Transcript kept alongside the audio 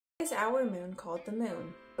Is our moon called the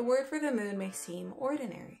moon? The word for the moon may seem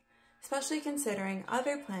ordinary, especially considering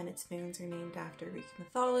other planets' moons are named after Greek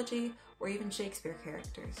mythology or even Shakespeare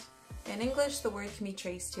characters. In English, the word can be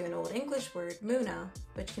traced to an Old English word, muna,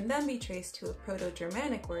 which can then be traced to a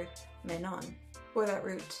Proto-Germanic word, menon, where that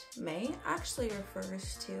root may actually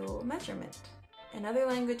refers to measurement. In other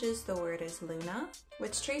languages, the word is luna,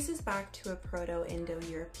 which traces back to a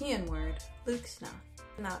Proto-Indo-European word, luxna.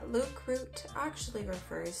 And that luk root actually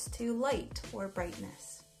refers to light or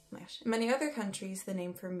brightness. In many other countries, the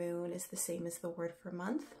name for moon is the same as the word for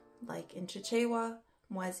month, like in Chichewa,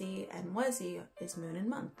 mwezi, and mwezi is moon and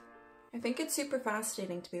month. I think it's super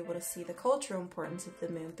fascinating to be able to see the cultural importance of the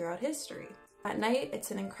moon throughout history. At night,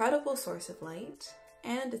 it's an incredible source of light,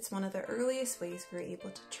 and it's one of the earliest ways we were able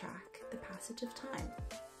to track the passage of time.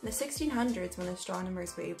 In the 1600s, when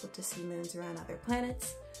astronomers were able to see moons around other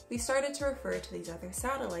planets, we started to refer to these other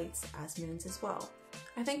satellites as moons as well.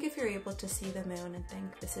 I think if you're able to see the moon and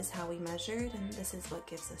think this is how we measured and this is what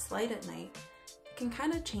gives us light at night, it can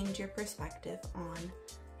kind of change your perspective on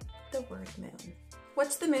the word moon.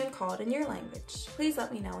 What's the moon called in your language? Please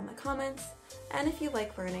let me know in the comments. And if you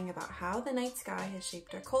like learning about how the night sky has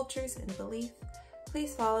shaped our cultures and belief,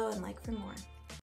 please follow and like for more.